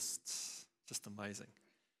Just amazing.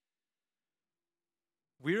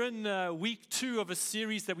 We're in week 2 of a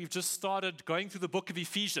series that we've just started going through the book of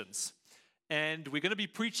Ephesians. And we're going to be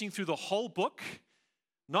preaching through the whole book,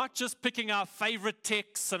 not just picking our favorite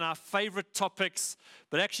texts and our favorite topics,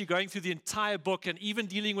 but actually going through the entire book and even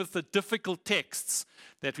dealing with the difficult texts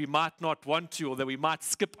that we might not want to or that we might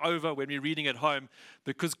skip over when we're reading at home,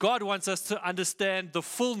 because God wants us to understand the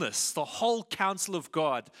fullness, the whole counsel of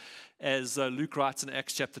God, as Luke writes in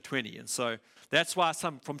Acts chapter 20. And so that's why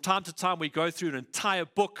from time to time we go through an entire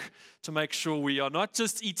book to make sure we are not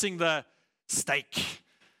just eating the steak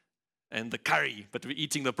and the curry, but we're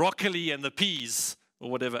eating the broccoli and the peas or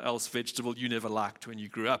whatever else vegetable you never liked when you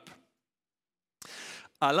grew up.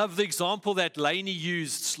 I love the example that Lainey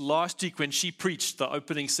used last week when she preached the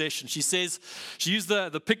opening session. She says, she used the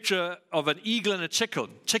picture of an eagle and a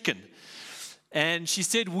chicken. And she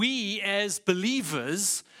said, we as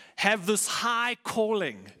believers have this high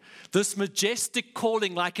calling, this majestic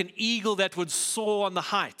calling like an eagle that would soar on the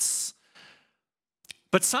heights.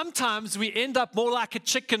 But sometimes we end up more like a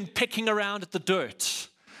chicken pecking around at the dirt.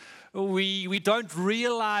 We don't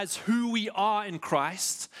realize who we are in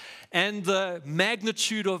Christ and the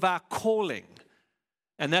magnitude of our calling.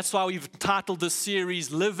 And that's why we've titled this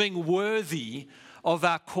series, Living Worthy of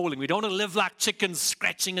Our Calling. We don't want to live like chickens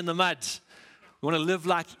scratching in the mud. We want to live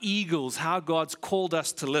like eagles, how God's called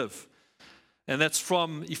us to live. And that's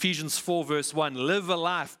from Ephesians 4 verse 1. Live a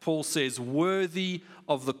life, Paul says, worthy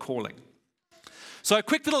of the calling. So a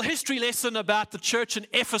quick little history lesson about the church in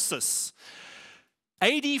Ephesus.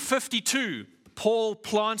 AD 52, Paul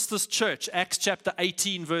plants this church, Acts chapter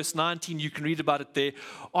 18, verse 19, you can read about it there,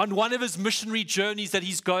 on one of his missionary journeys that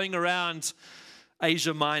he's going around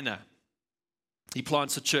Asia Minor. He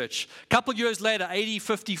plants a church. A couple years later, AD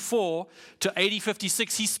 54 to AD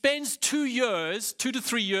 56, he spends 2 to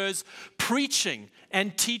 3 years, preaching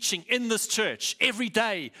and teaching in this church every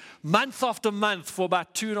day, month after month, for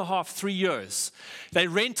about 2.5, 3 years. They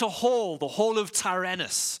rent a hall, the Hall of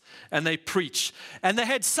Tyrannus, and they preach. And they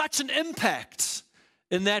had such an impact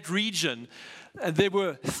in that region. There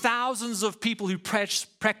were thousands of people who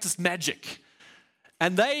practiced magic.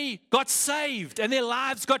 And they got saved, and their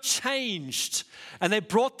lives got changed. And they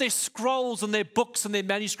brought their scrolls and their books and their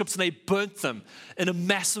manuscripts, and they burnt them in a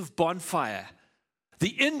massive bonfire. The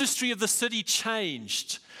industry of the city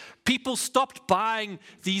changed. People stopped buying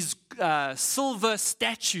these silver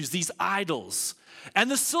statues, these idols. And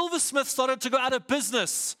the silversmiths started to go out of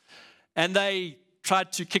business. And they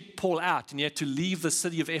tried to kick Paul out, and he had to leave the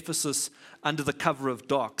city of Ephesus under the cover of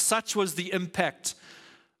dark. Such was the impact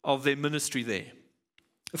of their ministry there.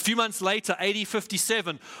 A few months later, AD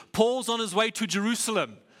 57, Paul's on his way to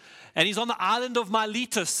Jerusalem, and he's on the island of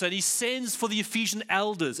Miletus, and he sends for the Ephesian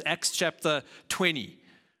elders, Acts chapter 20.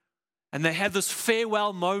 And they have this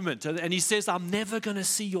farewell moment, and he says, I'm never going to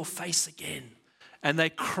see your face again. And they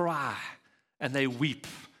cry, and they weep.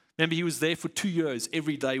 Remember, he was there for 2 years,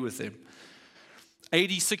 every day with them. AD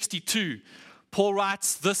 62, Paul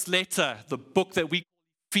writes this letter, the book that we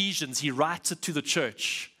call Ephesians. He writes it to the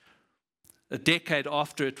church a decade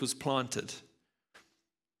after it was planted.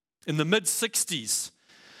 In the mid-60s,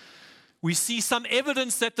 we see some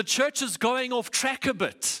evidence that the church is going off track a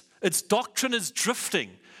bit. Its doctrine is drifting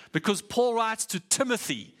because Paul writes to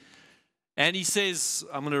Timothy, and he says,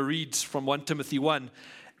 I'm going to read from 1 Timothy 1,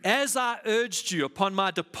 as I urged you upon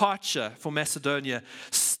my departure for Macedonia,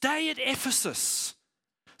 stay at Ephesus,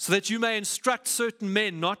 so that you may instruct certain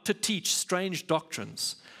men not to teach strange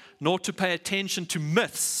doctrines, nor to pay attention to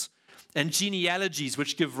myths and genealogies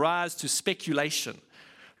which give rise to speculation,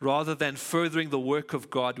 rather than furthering the work of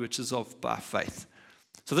God which is by faith.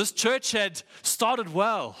 So this church had started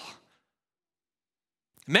well.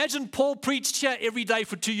 Imagine Paul preached here every day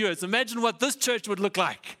for 2 years. Imagine what this church would look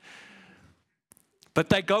like. But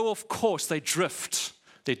they go off course, they drift.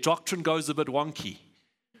 Their doctrine goes a bit wonky.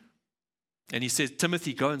 And he says,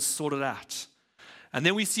 Timothy, go and sort it out. And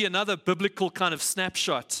then we see another biblical kind of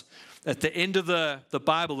snapshot at the end of the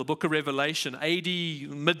Bible, the book of Revelation, AD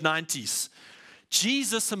mid-90s.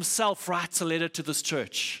 Jesus himself writes a letter to this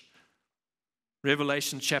church.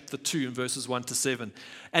 Revelation chapter 2 and verses 1 to 7.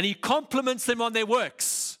 And he compliments them on their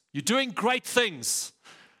works. You're doing great things.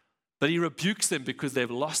 But he rebukes them because they've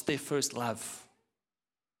lost their first love.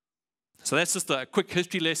 So that's just a quick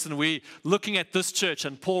history lesson. We're looking at this church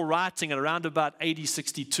and Paul writing at around about AD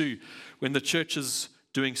 62 when the church is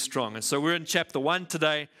doing strong. And so we're in chapter 1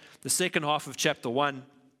 today, the second half of chapter 1.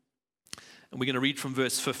 And we're going to read from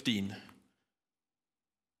verse 15.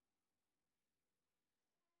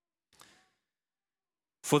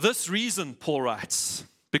 For this reason, Paul writes,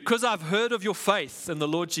 because I've heard of your faith in the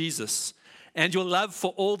Lord Jesus and your love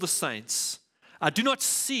for all the saints, I do not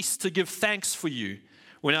cease to give thanks for you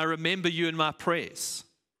when I remember you in my prayers.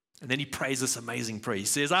 And then he prays this amazing prayer. He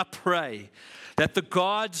says, I pray that the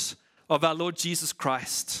God of our Lord Jesus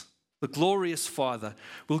Christ, the glorious Father,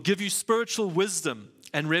 will give you spiritual wisdom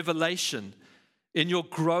and revelation in your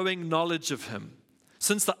growing knowledge of him,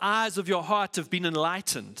 since the eyes of your heart have been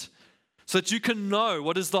enlightened, so that you can know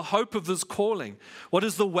what is the hope of his calling, what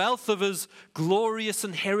is the wealth of his glorious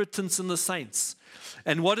inheritance in the saints,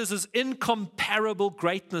 and what is his incomparable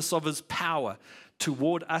greatness of his power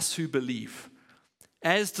toward us who believe,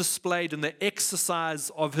 as displayed in the exercise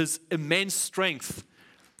of his immense strength.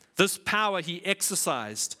 This power he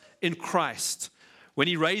exercised in Christ when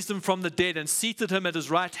he raised him from the dead and seated him at his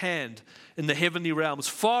right hand in the heavenly realms,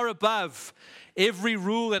 far above every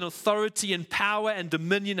rule and authority and power and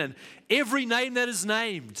dominion and every name that is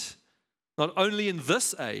named, not only in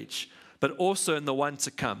this age, but also in the one to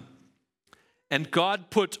come. And God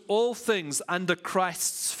put all things under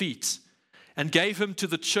Christ's feet and gave him to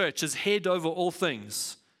the church as head over all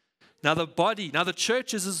things. Now the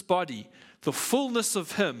church is his body, the fullness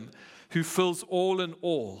of him who fills all in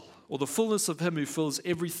all, or the fullness of him who fills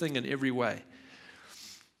everything in every way.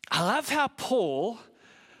 I love how Paul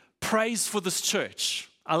prays for this church.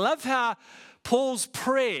 I love how Paul's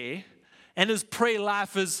prayer and his prayer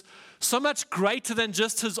life is so much greater than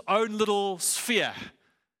just his own little sphere.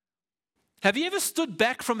 Have you ever stood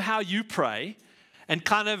back from how you pray and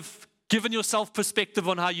kind of given yourself perspective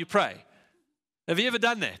on how you pray? Have you ever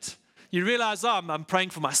done that? You realize, I'm praying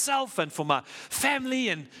for myself and for my family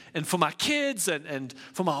and for my kids and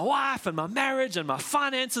for my wife and my marriage and my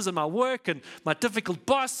finances and my work and my difficult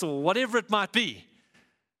boss or whatever it might be.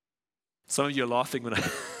 Some of you are laughing when I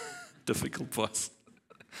difficult boss.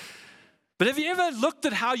 But have you ever looked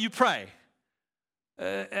at how you pray?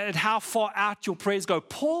 At how far out your prayers go?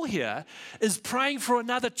 Paul here is praying for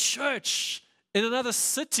another church in another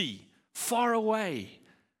city, far away,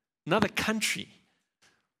 another country.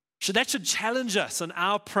 So that should challenge us in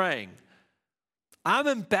our praying. I'm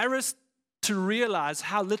embarrassed to realize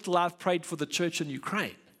how little I've prayed for the church in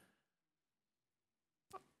Ukraine.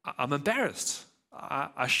 I'm embarrassed.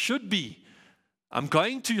 I should be. I'm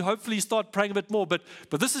going to hopefully start praying a bit more, but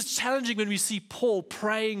this is challenging when we see Paul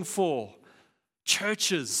praying for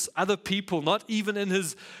churches, other people, not even in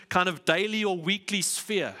his kind of daily or weekly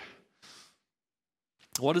sphere.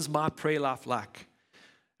 What is my prayer life like?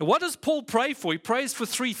 And what does Paul pray for? He prays for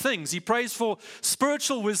three things. He prays for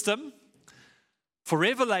spiritual wisdom, for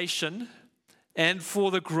revelation, and for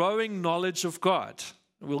the growing knowledge of God.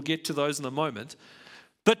 We'll get to those in a moment.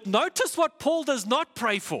 But notice what Paul does not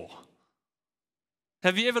pray for.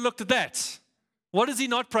 Have you ever looked at that? What does he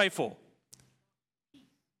not pray for?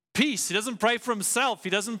 Peace. He doesn't pray for himself. He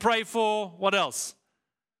doesn't pray for what else?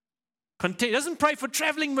 Content. He doesn't pray for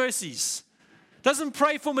traveling mercies. Doesn't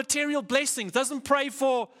pray for material blessings. Doesn't pray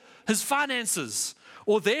for his finances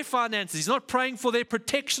or their finances. He's not praying for their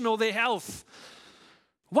protection or their health.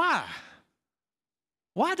 Why?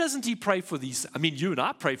 Why doesn't he pray for these? I mean, you and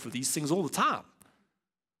I pray for these things all the time.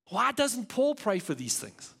 Why doesn't Paul pray for these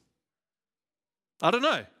things? I don't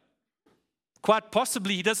know. Quite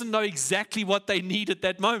possibly he doesn't know exactly what they need at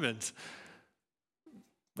that moment.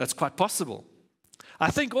 That's quite possible.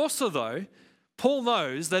 I think also, though, Paul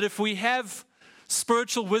knows that if we have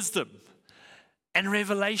spiritual wisdom and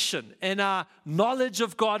revelation and our knowledge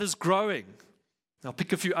of God is growing, I'll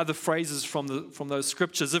pick a few other phrases from those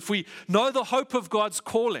scriptures. If we know the hope of God's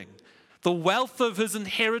calling, the wealth of his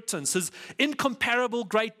inheritance, his incomparable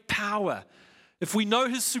great power, if we know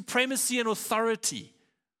his supremacy and authority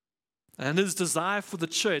and his desire for the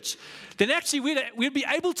church, then actually we'd be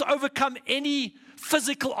able to overcome any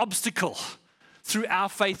physical obstacle through our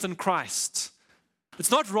faith in Christ.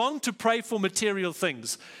 It's not wrong to pray for material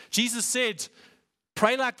things. Jesus said,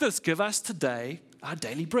 pray like this, give us today our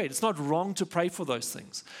daily bread. It's not wrong to pray for those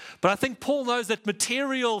things. But I think Paul knows that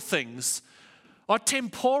material things are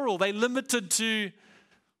temporal. They're limited to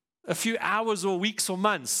a few hours or weeks or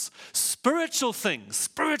months. Spiritual things,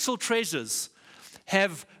 spiritual treasures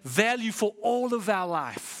have value for all of our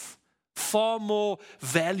life. Far more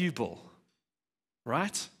valuable.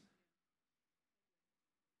 Right?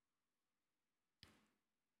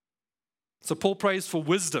 So Paul prays for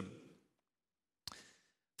wisdom.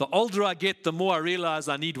 The older I get, the more I realize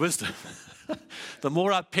I need wisdom. The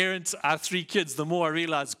more I parent our 3 kids, the more I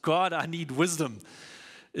realize, God, I need wisdom.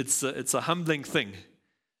 It's a humbling thing.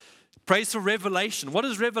 Prays for revelation. What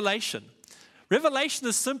is revelation? Revelation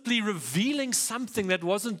is simply revealing something that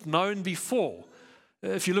wasn't known before.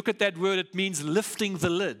 If you look at that word, it means lifting the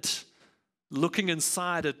lid, looking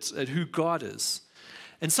inside at who God is.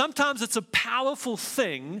 And sometimes it's a powerful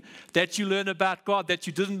thing that you learn about God that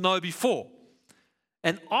you didn't know before.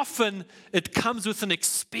 And often it comes with an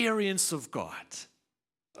experience of God.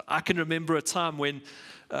 I can remember a time when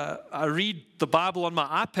I read the Bible on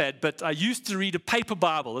my iPad, but I used to read a paper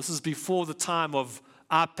Bible. This is before the time of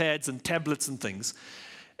iPads and tablets and things.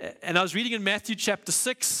 And I was reading in Matthew chapter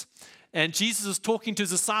 6, and Jesus was talking to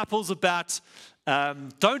his disciples about,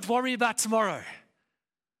 don't worry about tomorrow.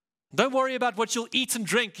 Don't worry about what you'll eat and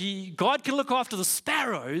drink. God can look after the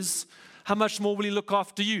sparrows. How much more will he look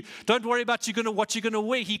after you? Don't worry about what you're going to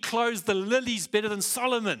wear. He clothes the lilies better than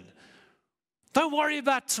Solomon. Don't worry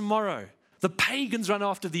about tomorrow. The pagans run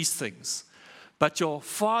after these things. But your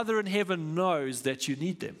Father in heaven knows that you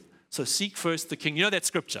need them. So seek first the King. You know that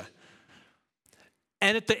scripture.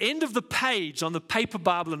 And at the end of the page on the paper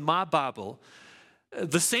Bible and my Bible,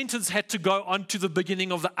 the sentence had to go on to the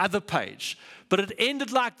beginning of the other page. But it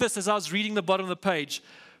ended like this as I was reading the bottom of the page.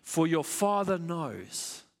 For your Father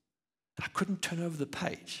knows. I couldn't turn over the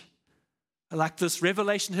page. Like this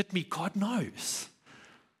revelation hit me. God knows.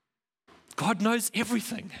 God knows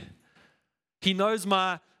everything. He knows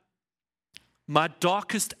my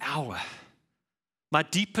darkest hour, my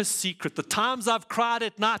deepest secret, the times I've cried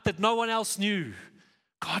at night that no one else knew.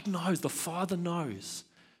 God knows. The Father knows.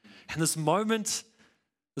 And this moment,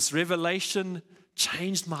 this revelation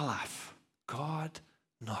changed my life. God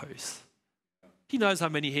knows. He knows how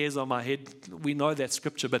many hairs on my head. We know that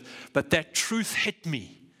scripture, but that truth hit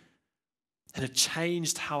me. And it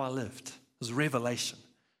changed how I lived. It was revelation.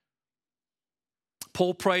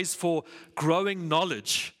 Paul prays for growing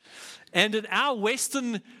knowledge. And in our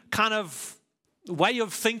Western kind of way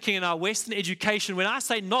of thinking, in our Western education, when I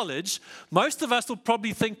say knowledge, most of us will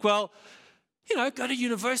probably think, well, go to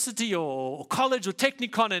university or college or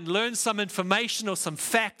technicon and learn some information or some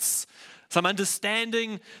facts, some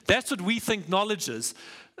understanding. That's what we think knowledge is.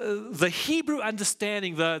 The Hebrew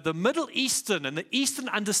understanding, the Middle Eastern and the Eastern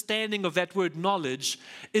understanding of that word knowledge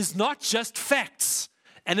is not just facts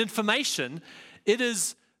and information. It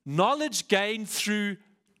is knowledge gained through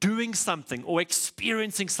doing something or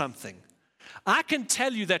experiencing something. I can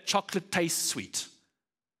tell you that chocolate tastes sweet,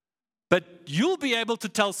 but you'll be able to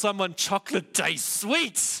tell someone chocolate tastes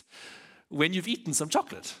sweet when you've eaten some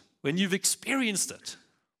chocolate, when you've experienced it.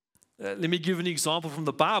 Let me give an example from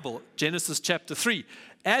the Bible. Genesis chapter 3.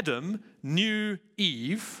 Adam knew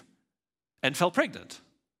Eve and fell pregnant.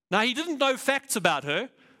 Now, he didn't know facts about her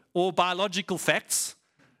or biological facts,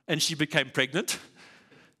 and she became pregnant.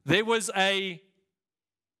 There was an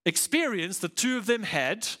experience the two of them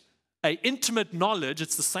had, an intimate knowledge,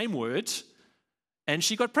 it's the same word, and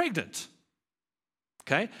she got pregnant.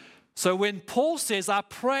 Okay? So when Paul says, I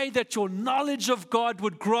pray that your knowledge of God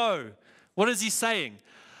would grow, what is he saying?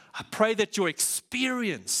 I pray that your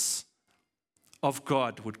experience of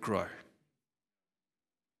God would grow.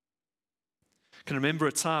 I can remember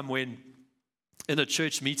a time when in a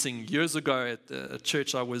church meeting years ago at a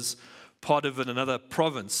church I was part of in another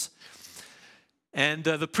province. And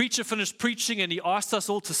the preacher finished preaching and he asked us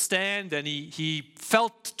all to stand, and he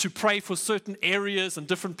felt to pray for certain areas and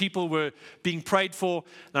different people were being prayed for.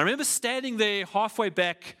 And I remember standing there halfway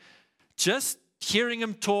back just hearing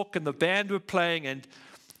him talk, and the band were playing,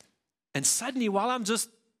 and suddenly while I'm just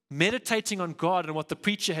meditating on God and what the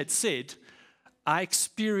preacher had said, I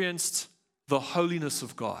experienced the holiness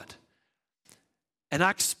of God. And I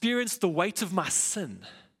experienced the weight of my sin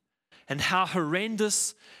and how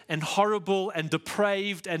horrendous and horrible and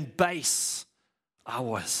depraved and base I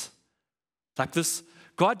was. Like this,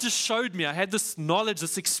 God just showed me, I had this knowledge,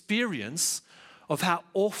 this experience of how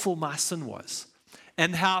awful my sin was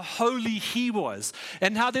and how holy He was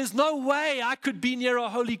and how there's no way I could be near a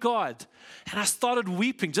holy God. And I started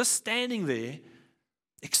weeping, just standing there,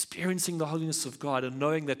 experiencing the holiness of God and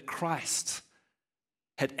knowing that Christ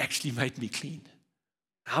had actually made me clean.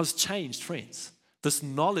 I was changed, friends. This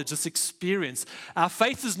knowledge, this experience. Our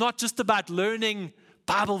faith is not just about learning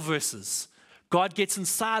Bible verses. God gets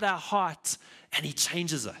inside our heart and He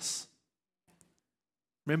changes us.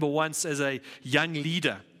 Remember once as a young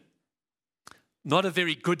leader, not a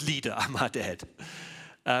very good leader, I might add.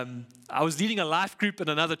 I was leading a life group in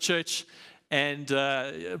another church and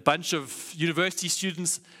a bunch of university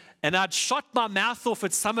students, and I'd shot my mouth off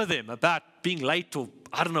at some of them about being late, or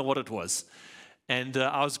I don't know what it was. And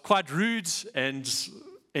I was quite rude, and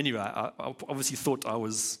anyway, I obviously thought I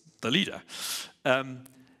was the leader.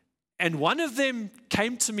 And one of them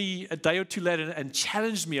came to me a day or two later and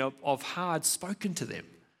challenged me of how I'd spoken to them.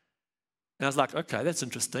 And I was like, okay, that's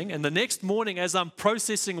interesting. And the next morning, as I'm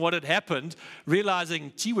processing what had happened,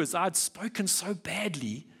 realizing, gee whiz, I'd spoken so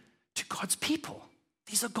badly to God's people,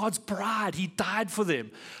 these are God's bride. He died for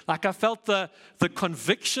them. Like I felt the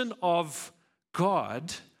conviction of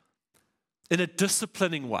God in a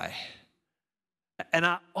disciplining way. And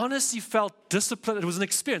I honestly felt disciplined. It was an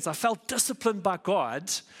experience. I felt disciplined by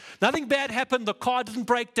God. Nothing bad happened. The car didn't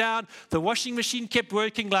break down. The washing machine kept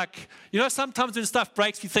working. Like, sometimes when stuff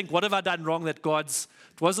breaks, you think, what have I done wrong that God's...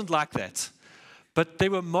 It wasn't like that. But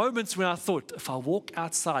there were moments when I thought, if I walk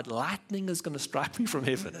outside, lightning is going to strike me from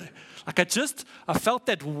heaven. Like I felt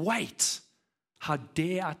that weight. How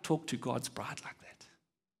dare I talk to God's bride like that?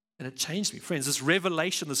 And it changed me. Friends, this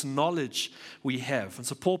revelation, this knowledge we have. And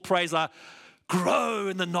so Paul prays, I grow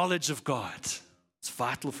in the knowledge of God. It's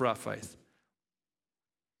vital for our faith.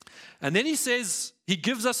 And then he says, he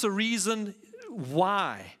gives us a reason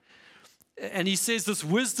why. And he says this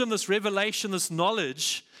wisdom, this revelation, this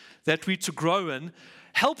knowledge that we're to grow in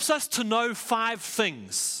helps us to know 5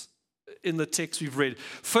 things in the text we've read.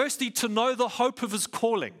 Firstly, to know the hope of his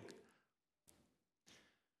calling.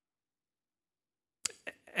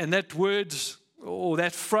 And that word or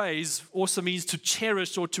that phrase also means to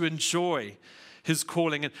cherish or to enjoy his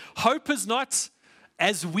calling. And hope is not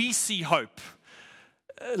as we see hope,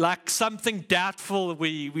 like something doubtful.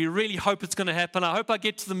 We really hope it's going to happen. I hope I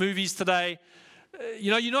get to the movies today.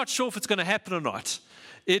 You're not sure if it's going to happen or not.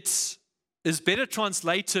 It is better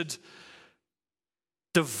translated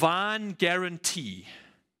divine guarantee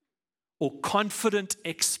or confident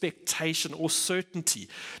expectation or certainty.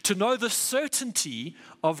 To know the certainty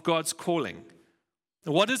of God's calling.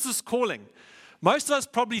 What is this calling? Most of us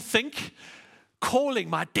probably think calling,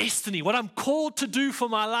 my destiny, what I'm called to do for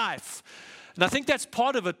my life. And I think that's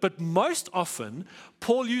part of it, but most often,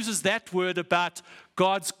 Paul uses that word about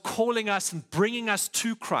God's calling us and bringing us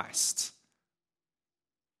to Christ.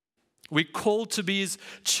 We're called to be his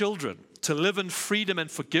children, to live in freedom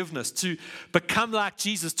and forgiveness, to become like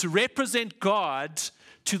Jesus, to represent God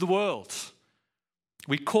to the world.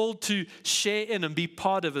 We're called to share in and be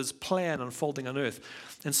part of his plan unfolding on earth.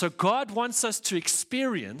 And so God wants us to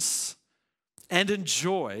experience and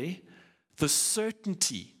enjoy the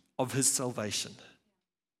certainty of his salvation.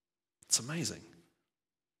 It's amazing.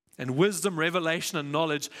 And wisdom, revelation, and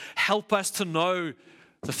knowledge help us to know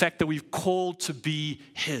the fact that we've called to be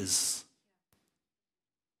his.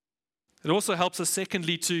 It also helps us,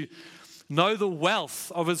 secondly, to know the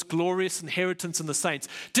wealth of his glorious inheritance in the saints.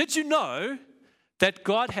 Did you know that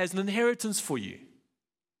God has an inheritance for you?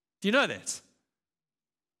 Do you know that?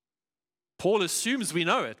 Paul assumes we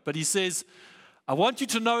know it, but he says, I want you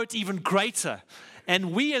to know it even greater.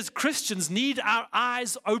 And we as Christians need our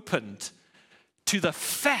eyes opened to the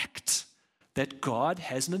fact that God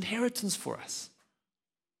has an inheritance for us.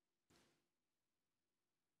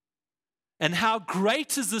 And how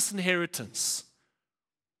great is this inheritance?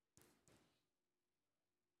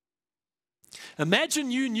 Imagine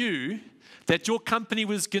you knew that your company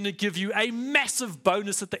was going to give you a massive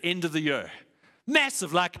bonus at the end of the year.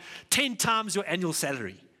 Massive, like 10 times your annual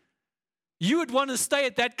salary. You would want to stay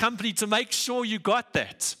at that company to make sure you got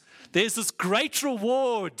that. There's this great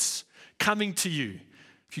reward coming to you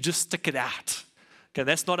if you just stick it out. Okay,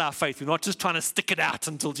 that's not our faith. We're not just trying to stick it out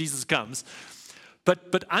until Jesus comes.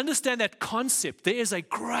 But understand that concept. There is a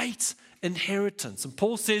great inheritance. And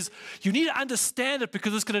Paul says you need to understand it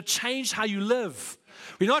because it's going to change how you live.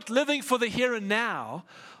 We're not living for the here and now,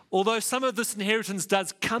 although some of this inheritance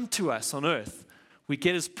does come to us on earth. We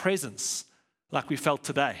get his presence like we felt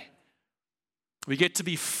today. We get to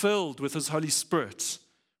be filled with his Holy Spirit.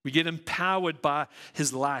 We get empowered by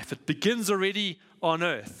his life. It begins already on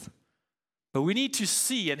earth. But we need to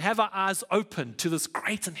see and have our eyes open to this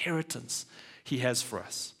great inheritance he has for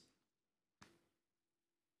us.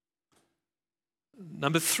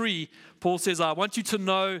 Number 3, Paul says, I want you to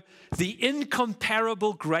know the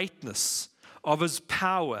incomparable greatness of his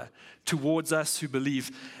power towards us who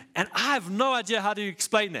believe. And I have no idea how to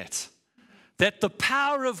explain that. That the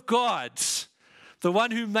power of God, the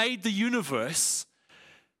one who made the universe,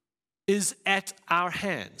 is at our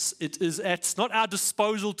hands. It's not our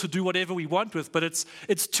disposal to do whatever we want with, but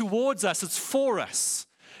it's towards us, it's for us.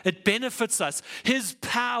 It benefits us. His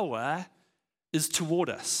power is toward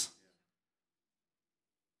us.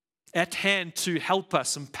 At hand to help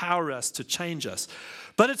us, empower us, to change us.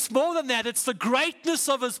 But it's more than that. It's the greatness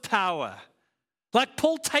of his power. Like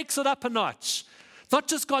Paul takes it up a notch. Not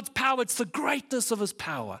just God's power, it's the greatness of his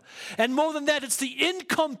power. And more than that, it's the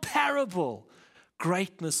incomparable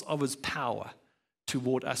greatness of his power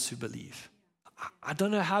toward us who believe. I don't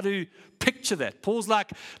know how to picture that. Paul's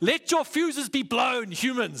like, let your fuses be blown,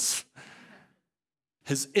 humans.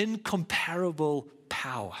 His incomparable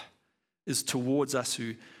power is towards us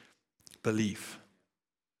who believe.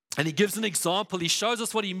 And he gives an example. He shows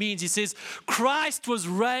us what he means. He says, Christ was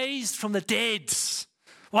raised from the dead.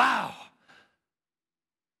 Wow.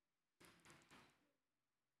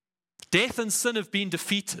 Death and sin have been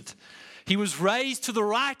defeated. He was raised to the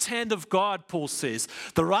right hand of God, Paul says.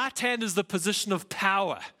 The right hand is the position of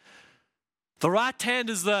power. The right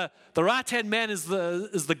hand man is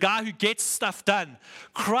the guy who gets stuff done.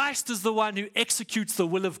 Christ is the one who executes the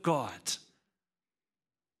will of God.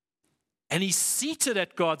 And he's seated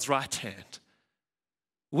at God's right hand.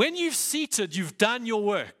 When you've seated, you've done your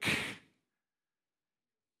work.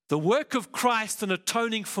 The work of Christ in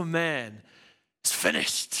atoning for man is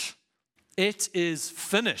finished. It is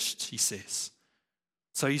finished, he says.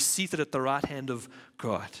 So he's seated at the right hand of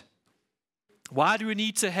God. Why do we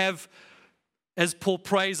need to have, as Paul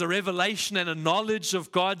prays, a revelation and a knowledge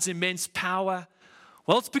of God's immense power?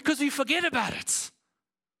 Well, it's because we forget about it.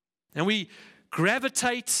 And we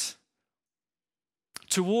gravitate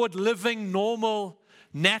toward living normal,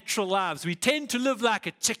 natural lives. We tend to live like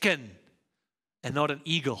a chicken and not an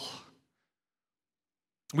eagle.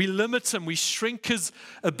 We limit him. We shrink his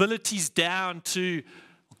abilities down to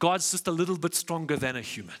God's just a little bit stronger than a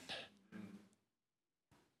human.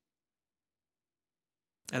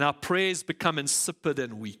 And our prayers become insipid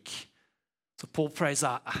and weak. So Paul prays,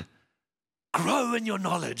 grow in your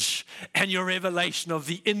knowledge and your revelation of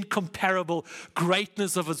the incomparable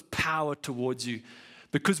greatness of his power towards you.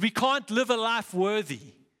 Because we can't live a life worthy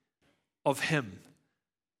of him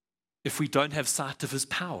if we don't have sight of his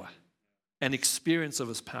power and experience of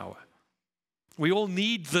his power. We all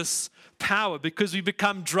need this power because we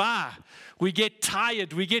become dry. We get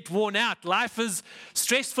tired. We get worn out. Life is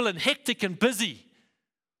stressful and hectic and busy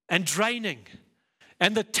and draining.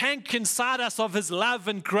 And the tank inside us of his love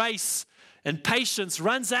and grace and patience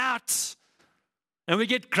runs out. And we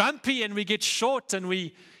get grumpy and we get short and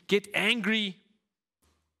we get angry.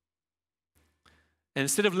 And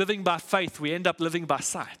instead of living by faith, we end up living by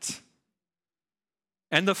sight.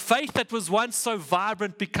 And the faith that was once so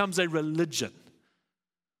vibrant becomes a religion,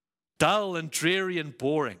 dull and dreary and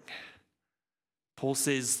boring. Paul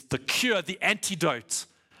says, the cure, the antidote,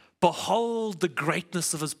 behold the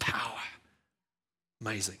greatness of his power.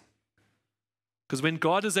 Amazing. Because when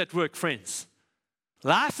God is at work, friends,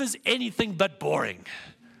 life is anything but boring.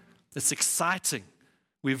 It's exciting.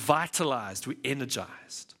 We're vitalized. We're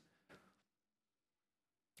energized.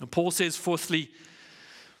 And Paul says, fourthly,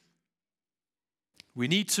 we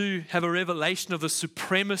need to have a revelation of the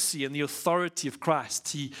supremacy and the authority of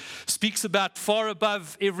Christ. He speaks about far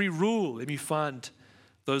above every rule. Let me find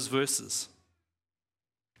those verses.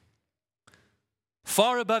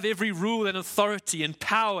 Far above every rule and authority and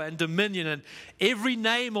power and dominion and every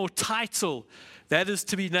name or title that is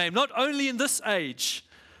to be named, not only in this age,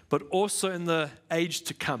 but also in the age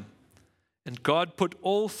to come. And God put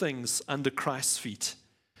all things under Christ's feet.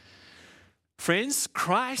 Friends,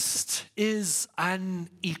 Christ is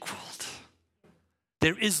unequaled.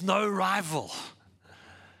 There is no rival.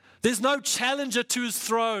 There's no challenger to his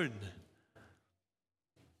throne.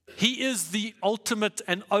 He is the ultimate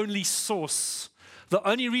and only source. The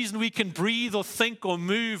only reason we can breathe or think or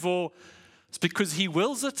move is because he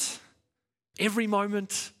wills it every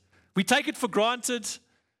moment. We take it for granted.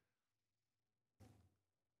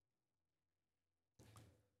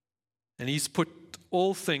 And he's put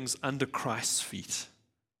all things under Christ's feet.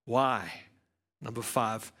 Why? Number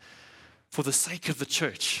 5, for the sake of the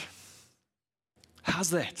church. How's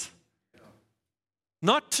that?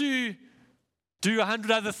 Not to do 100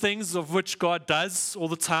 other things of which God does all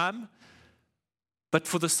the time, but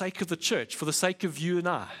for the sake of the church, for the sake of you and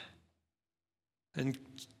I. And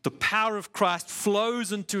the power of Christ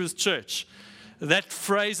flows into his church. That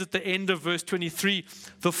phrase at the end of verse 23,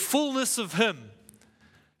 the fullness of him.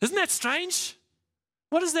 Isn't that strange?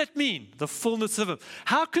 What does that mean? The fullness of him.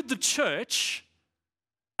 How could the church,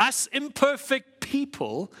 us imperfect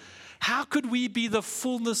people, how could we be the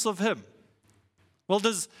fullness of him? Well,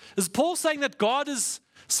 is Paul saying that God is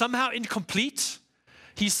somehow incomplete?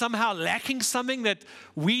 He's somehow lacking something that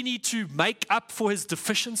we need to make up for his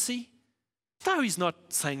deficiency? No, he's not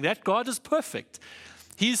saying that. God is perfect.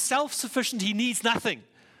 He is self-sufficient. He needs nothing.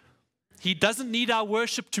 He doesn't need our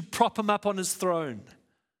worship to prop him up on his throne.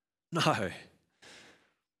 No.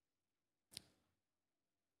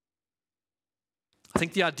 I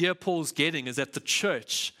think the idea Paul's getting is that the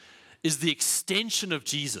church is the extension of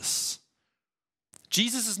Jesus.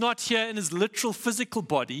 Jesus is not here in his literal physical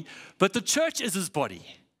body, but the church is his body.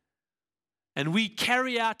 And we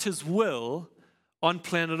carry out his will on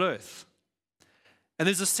planet Earth. And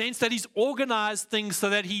there's a sense that he's organized things so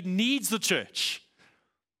that he needs the church.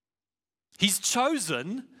 He's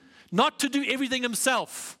chosen not to do everything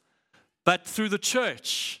himself. but through the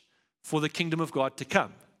church for the kingdom of God to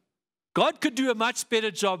come. God could do a much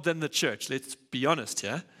better job than the church, let's be honest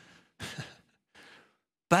here.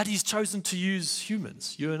 But he's chosen to use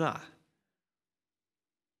humans, you and I.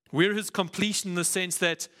 We're his completion in the sense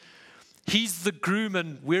that he's the groom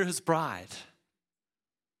and we're his bride.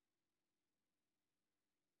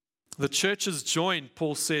 The church is joined,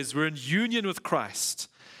 Paul says. We're in union with Christ.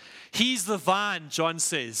 He's the vine, John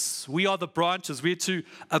says. We are the branches. We're to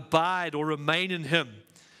abide or remain in him.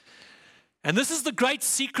 And this is the great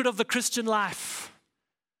secret of the Christian life,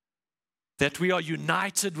 that we are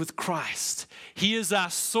united with Christ. He is our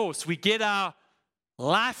source. We get our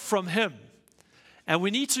life from him. And we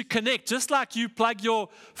need to connect, just like you plug your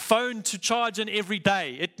phone to charge in every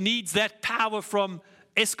day. It needs that power from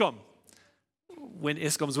Eskom when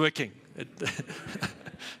Eskom's working.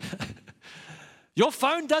 Your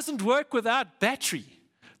phone doesn't work without battery.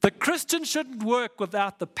 The Christian shouldn't work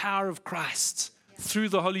without the power of Christ through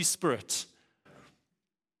the Holy Spirit.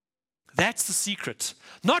 That's the secret.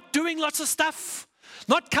 Not doing lots of stuff,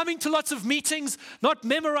 not coming to lots of meetings, not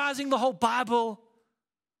memorizing the whole Bible,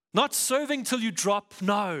 not serving till you drop.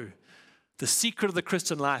 No. The secret of the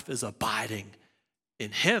Christian life is abiding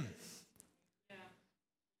in him.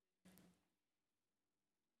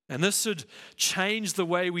 And this should change the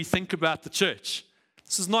way we think about the church.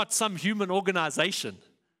 This is not some human organization.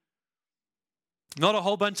 Not a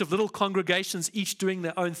whole bunch of little congregations, each doing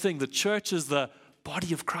their own thing. The church is the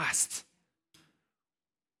body of Christ.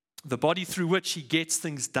 The body through which he gets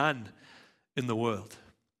things done in the world.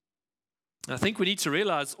 And I think we need to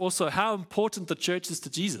realize also how important the church is to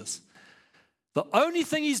Jesus. The only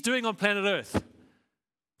thing he's doing on planet Earth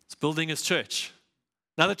is building his church.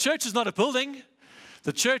 Now, the church is not a building.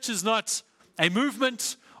 The church is not a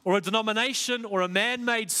movement or a denomination or a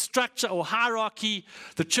man-made structure or hierarchy.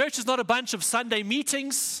 The church is not a bunch of Sunday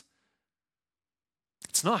meetings.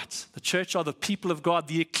 It's not. The church are the people of God,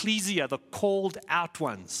 the ecclesia, the called out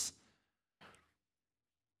ones.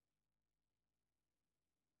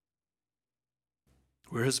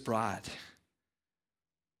 We're his bride.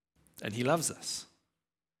 And he loves us.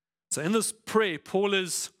 So in this prayer, Paul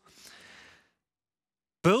is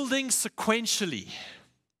building sequentially.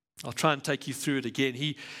 I'll try and take you through it again.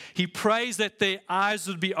 He prays that their eyes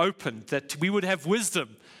would be opened, that we would have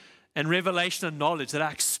wisdom and revelation and knowledge, that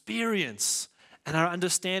our experience and our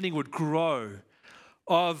understanding would grow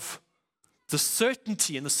of the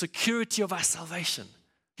certainty and the security of our salvation.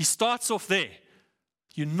 He starts off there.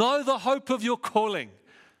 You know the hope of your calling.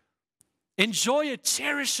 Enjoy it,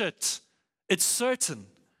 cherish it. It's certain.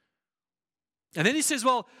 And then he says,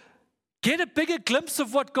 well, get a bigger glimpse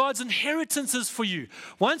of what God's inheritance is for you.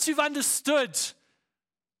 Once you've understood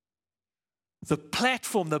the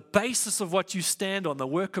platform, the basis of what you stand on, the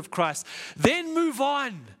work of Christ, then move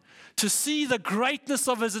on to see the greatness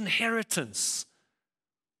of his inheritance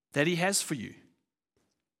that he has for you.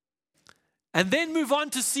 And then move on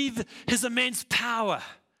to see his immense power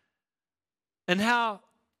and how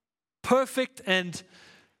perfect and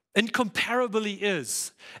incomparable he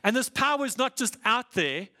is. And this power is not just out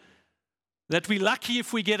there, that we're lucky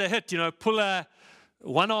if we get a hit, pull a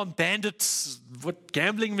one-armed bandit,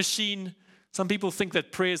 gambling machine. Some people think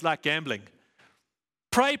that prayer is like gambling.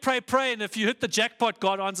 Pray, pray, pray, and if you hit the jackpot,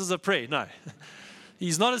 God answers a prayer. No,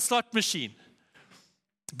 he's not a slot machine.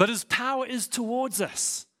 But his power is towards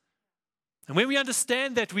us. And when we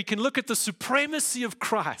understand that, we can look at the supremacy of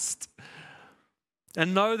Christ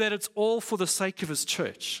and know that it's all for the sake of his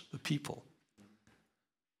church, the people.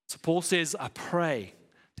 So Paul says, I pray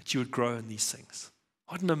that you would grow in these things.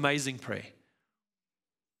 What an amazing prayer.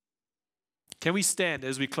 Can we stand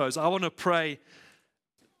as we close? I want to pray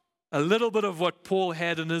a little bit of what Paul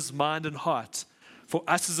had in his mind and heart for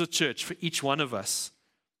us as a church, for each one of us,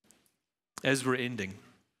 as we're ending.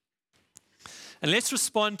 And let's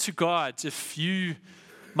respond to God. If you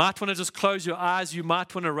might want to just close your eyes, you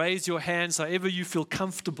might want to raise your hands, however you feel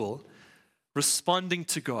comfortable, responding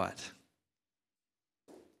to God.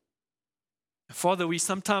 Father, we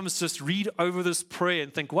sometimes just read over this prayer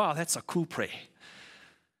and think, wow, that's a cool prayer.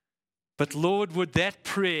 But Lord, would that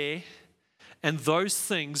prayer and those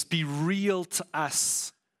things be real to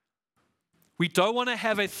us? We don't want to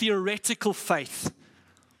have a theoretical faith,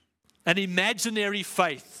 an imaginary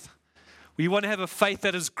faith. We want to have a faith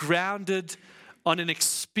that is grounded on an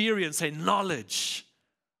experience, a knowledge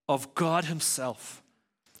of God himself.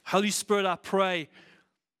 Holy Spirit, I pray,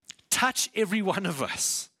 touch every one of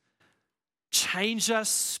us. Change us,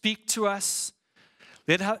 speak to us.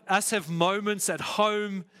 Let us have moments at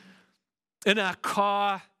home, in our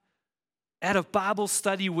car, at a Bible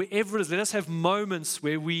study, wherever it is. Let us have moments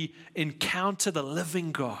where we encounter the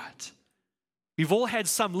living God We've all had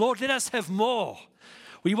some. Lord, let us have more.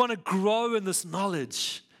 We want to grow in this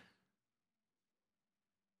knowledge.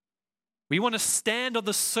 We want to stand on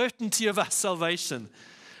the certainty of our salvation,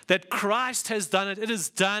 that Christ has done it. It is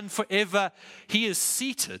done forever. He is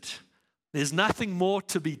seated. There's nothing more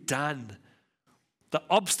to be done. The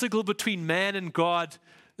obstacle between man and God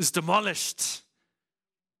is demolished.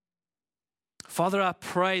 Father, I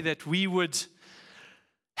pray that we would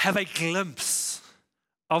have a glimpse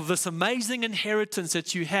of this amazing inheritance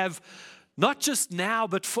that you have, not just now,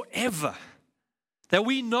 but forever. That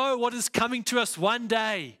we know what is coming to us one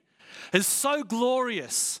day is so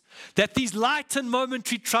glorious that these light and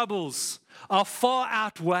momentary troubles are far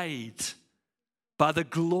outweighed by the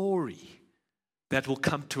glory that will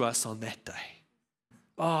come to us on that day.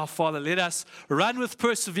 Oh, Father, let us run with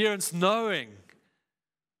perseverance, knowing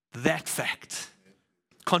that fact,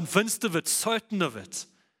 convinced of it, certain of it.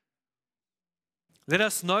 Let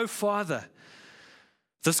us know, Father,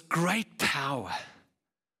 this great power.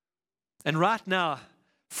 And right now,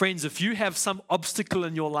 friends, if you have some obstacle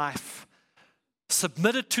in your life,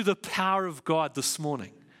 submit it to the power of God this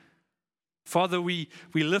morning. Father, we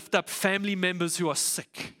lift up family members who are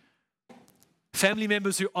sick, family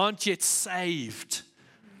members who aren't yet saved,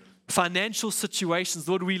 financial situations.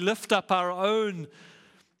 Lord, we lift up our own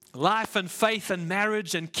life and faith and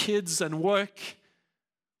marriage and kids and work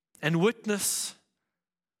and witness.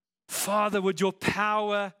 Father, would your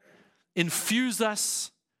power infuse us?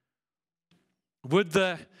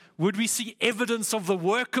 Would we see evidence of the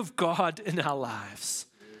work of God in our lives?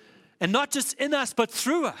 And not just in us, but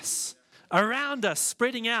through us, around us,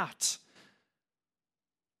 spreading out.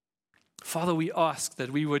 Father, we ask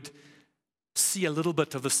that we would see a little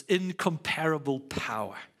bit of this incomparable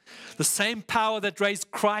power. The same power that raised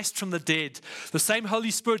Christ from the dead, the same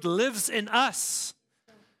Holy Spirit lives in us.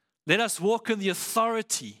 Let us walk in the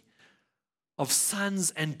authority of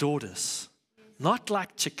sons and daughters, not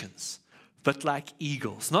like chickens, but like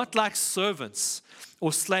eagles, not like servants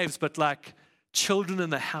or slaves, but like children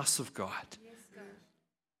in the house of God.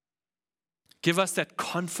 Give us that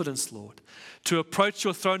confidence, Lord, to approach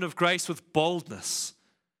your throne of grace with boldness,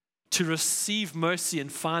 to receive mercy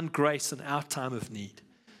and find grace in our time of need.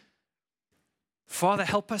 Father,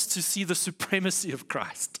 help us to see the supremacy of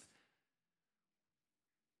Christ.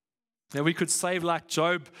 That we could say like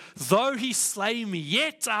Job, though he slay me,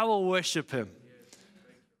 yet I will worship him.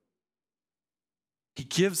 He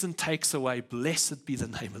gives and takes away. Blessed be the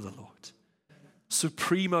name of the Lord.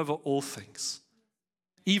 Supreme over all things,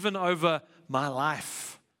 even over my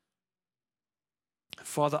life.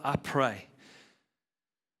 Father, I pray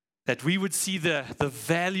that we would see the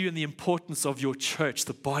value and the importance of your church,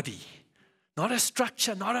 the body. Not a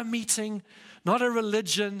structure, not a meeting, not a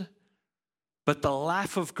religion, but the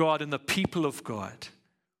life of God and the people of God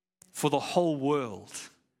for the whole world.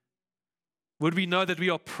 Would we know that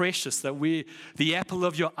we are precious, that we're the apple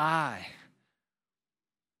of your eye,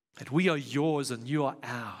 that we are yours and you are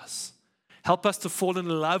ours. Help us to fall in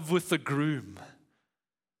love with the groom.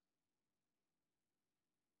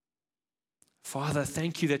 Father,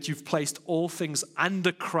 thank you that you've placed all things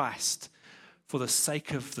under Christ for the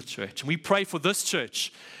sake of the church. And we pray for this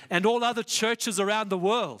church and all other churches around the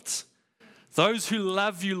world, those who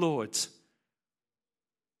love you, Lord.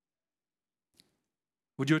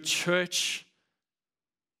 Would your church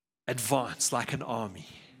advance like an army?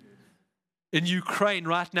 In Ukraine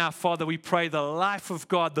right now, Father, we pray the life of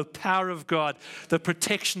God, the power of God, the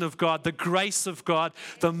protection of God, the grace of God,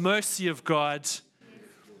 the mercy of God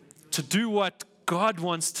to do what God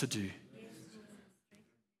wants to do.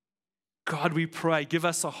 God, we pray, give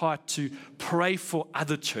us a heart to pray for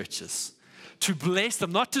other churches, to bless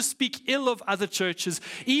them, not to speak ill of other churches,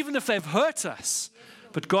 even if they've hurt us,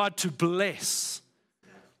 but God, to bless.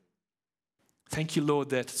 Thank you, Lord,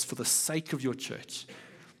 that it's for the sake of your church.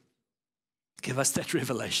 Give us that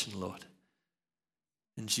revelation, Lord.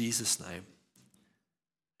 In Jesus' name,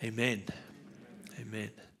 amen.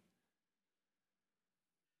 Amen.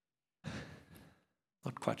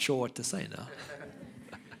 Not quite sure what to say now.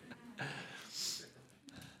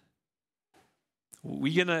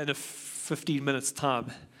 We're going to, in a 15 minutes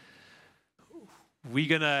time, we're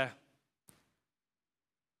going to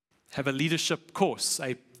have a leadership course,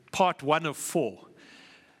 a part 1 of 4.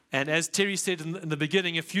 And as Terry said in the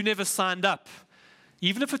beginning, if you never signed up,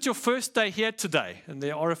 even if it's your first day here today, and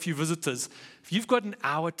there are a few visitors, if you've got an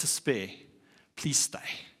hour to spare, please stay.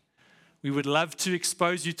 We would love to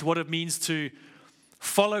expose you to what it means to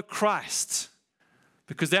follow Christ,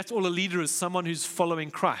 because that's all a leader is, someone who's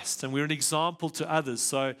following Christ, and we're an example to others.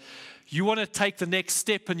 So you want to take the next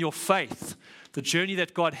step in your faith, the journey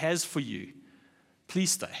that God has for you,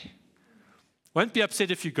 please stay. Won't be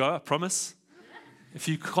upset if you go, I promise. If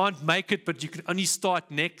you can't make it, but you can only start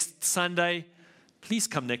next Sunday, please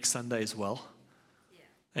come next Sunday as well.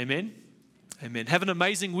 Yeah. Amen? Amen. Have an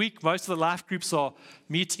amazing week. Most of the life groups are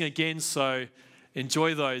meeting again, so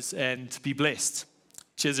enjoy those and be blessed.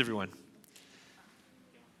 Cheers, everyone.